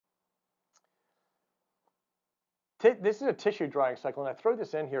This is a tissue drying cycle, and I throw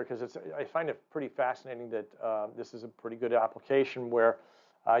this in here because I find it pretty fascinating that this is a pretty good application where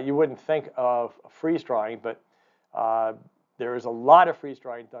you wouldn't think of freeze drying, but there is a lot of freeze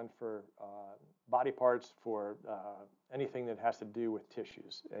drying done for body parts, for anything that has to do with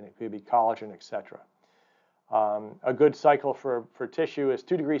tissues, and it could be collagen, etc. A good cycle for tissue is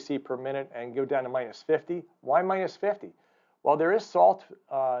 2 degrees C per minute and go down to -50. Why -50? Well, there is salt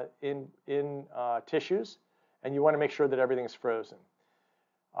in tissues, and you want to make sure that everything's frozen.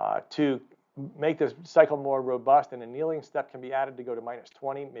 To make this cycle more robust, an annealing step can be added to go to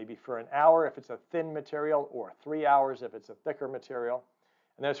 -20, maybe for an hour if it's a thin material, or 3 hours if it's a thicker material.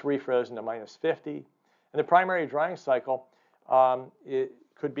 And then it's refrozen to -50. And the primary drying cycle, it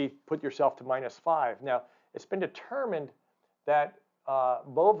could be put yourself to -5. Now, it's been determined that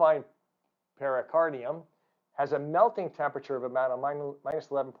bovine pericardium has a melting temperature of about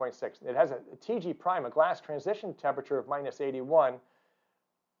 -11.6. It has a TG prime, a glass transition temperature of -81,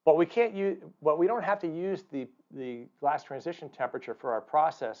 but we don't have to use the glass transition temperature for our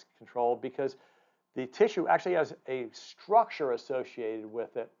process control because the tissue actually has a structure associated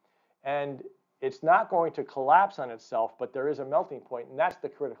with it, and it's not going to collapse on itself, but there is a melting point, and that's the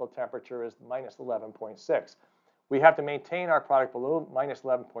critical temperature is -11.6. We have to maintain our product below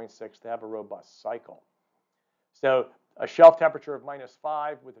 -11.6 to have a robust cycle. So a shelf temperature of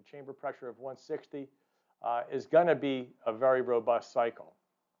 -5 with a chamber pressure of 160 is going to be a very robust cycle.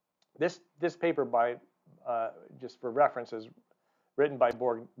 This paper, by just for reference, is written by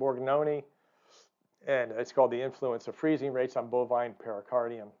Borgnoni, and it's called The Influence of Freezing Rates on Bovine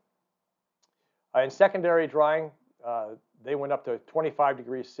Pericardium. In secondary drying, they went up to 25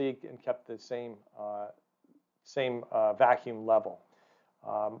 degrees C and kept the same vacuum level.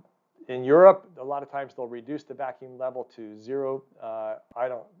 In Europe, a lot of times they'll reduce the vacuum level to 0. I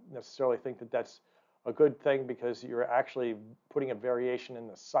don't necessarily think that that's a good thing because you're actually putting a variation in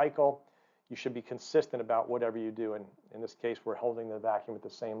the cycle. You should be consistent about whatever you do, and in this case, we're holding the vacuum at the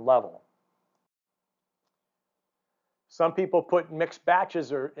same level. Some people put mixed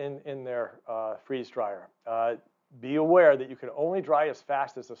batches in their freeze dryer. Be aware that you can only dry as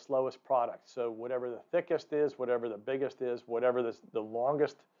fast as the slowest product. So whatever the thickest is, whatever the biggest is, whatever the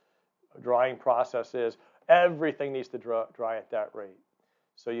longest drying process is, everything needs to dry at that rate.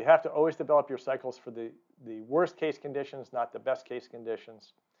 So you have to always develop your cycles for the worst case conditions, not the best case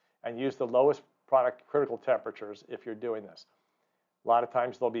conditions, and use the lowest product critical temperatures if you're doing this. A lot of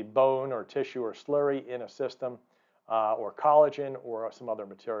times there'll be bone or tissue or slurry in a system, or collagen or some other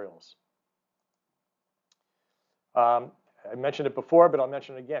materials. I mentioned it before, but I'll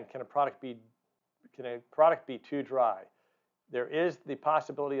mention it again. Can a product be too dry? There is the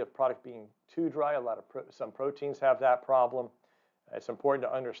possibility of product being too dry. Some proteins have that problem. It's important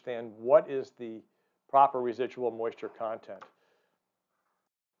to understand what is the proper residual moisture content.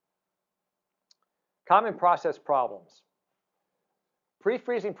 Common process problems.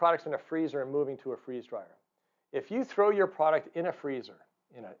 Pre-freezing products in a freezer and moving to a freeze dryer. If you throw your product in a freezer,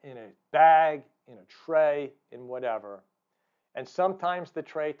 in a bag, in a tray, in whatever, and sometimes the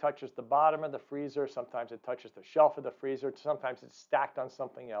tray touches the bottom of the freezer, sometimes it touches the shelf of the freezer, sometimes it's stacked on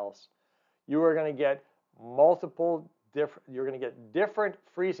something else, you are going to get different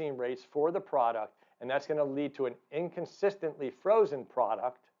freezing rates for the product, and that's going to lead to an inconsistently frozen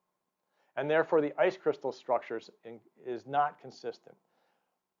product, and therefore the ice crystal structures is not consistent.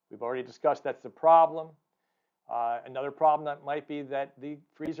 We've already discussed that's the problem. Another problem that might be that the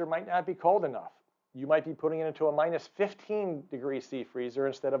freezer might not be cold enough. You might be putting it into a -15 degrees C freezer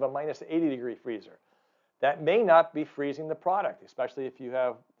instead of a -80 degree freezer. That may not be freezing the product, especially if you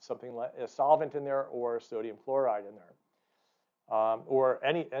have something like a solvent in there or sodium chloride in there, or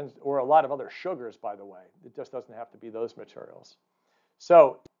a lot of other sugars, by the way. It just doesn't have to be those materials.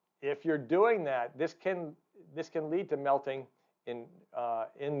 So if you're doing that, this can lead to melting in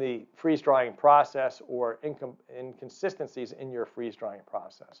the freeze drying process or inconsistencies in your freeze drying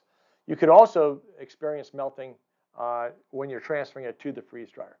process. You could also experience melting when you're transferring it to the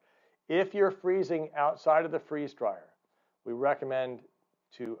freeze dryer. If you're freezing outside of the freeze dryer, we recommend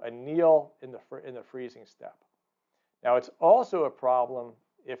to anneal in the freezing step. Now, it's also a problem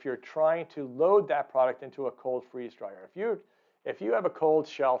if you're trying to load that product into a cold freeze dryer. If you have a cold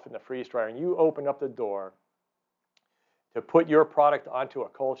shelf in the freeze dryer and you open up the door to put your product onto a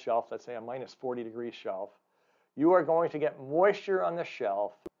cold shelf, let's say a -40 degree shelf, you are going to get moisture on the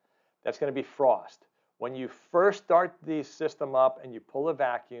shelf that's going to be frost. When you first start the system up and you pull a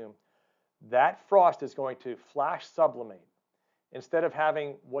vacuum, that frost is going to flash sublimate. Instead of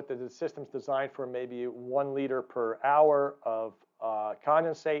having what the system's designed for, maybe 1 liter per hour of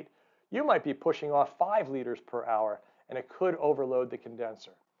condensate, you might be pushing off 5 liters per hour, and it could overload the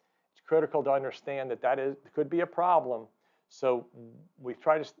condenser. It's critical to understand that could be a problem, so we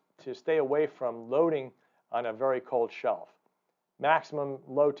try to stay away from loading on a very cold shelf. Maximum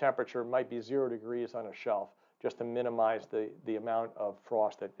low temperature might be 0 degrees on a shelf, just to minimize the amount of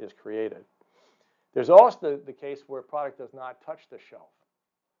frost that is created. There's also the case where product does not touch the shelf.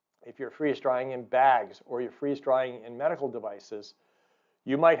 If you're freeze drying in bags or you're freeze drying in medical devices,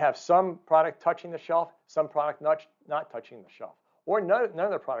 you might have some product touching the shelf, some product not touching the shelf, or none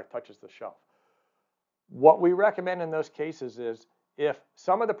of the product touches the shelf. What we recommend in those cases is if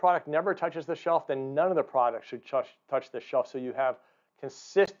some of the product never touches the shelf, then none of the product should touch the shelf, so you have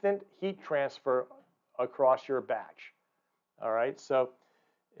consistent heat transfer across your batch. All right, so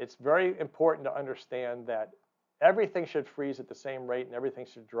it's very important to understand that everything should freeze at the same rate and everything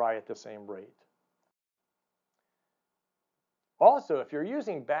should dry at the same rate. Also, if you're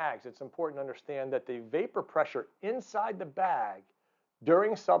using bags, it's important to understand that the vapor pressure inside the bag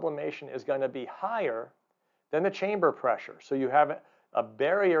during sublimation is going to be higher than the chamber pressure. So you have a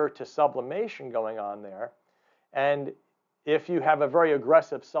barrier to sublimation going on there. And if you have a very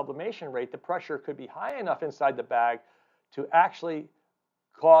aggressive sublimation rate, the pressure could be high enough inside the bag to actually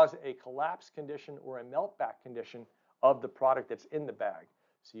cause a collapse condition or a melt back condition of the product that's in the bag.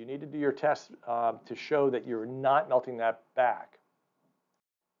 So you need to do your tests to show that you're not melting that back.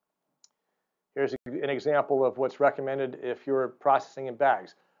 Here's an example of what's recommended if you're processing in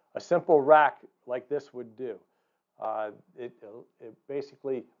bags. A simple rack like this would do. It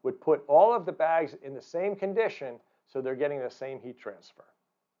basically would put all of the bags in the same condition so they're getting the same heat transfer.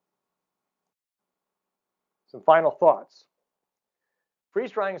 Some final thoughts.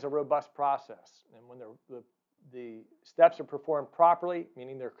 Freeze drying is a robust process, and when the steps are performed properly,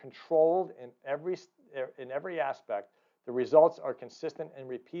 meaning they're controlled in every aspect, the results are consistent and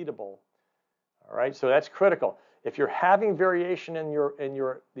repeatable. All right, so that's critical. If you're having variation in the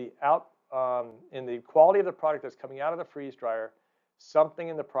quality of the product that's coming out of the freeze dryer, something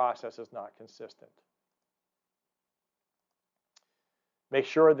in the process is not consistent. Make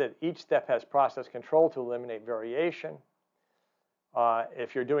sure that each step has process control to eliminate variation.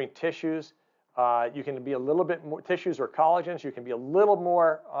 If you're doing tissues, you can be a little bit more, tissues or collagens, you can be a little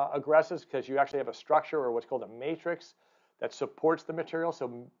more aggressive because you actually have a structure or what's called a matrix that supports the material.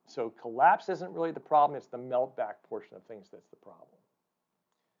 So collapse isn't really the problem, it's the melt back portion of things that's the problem.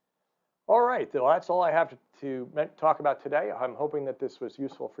 All right, well, that's all I have to talk about today. I'm hoping that this was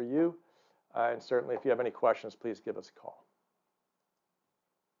useful for you. And certainly if you have any questions, please give us a call.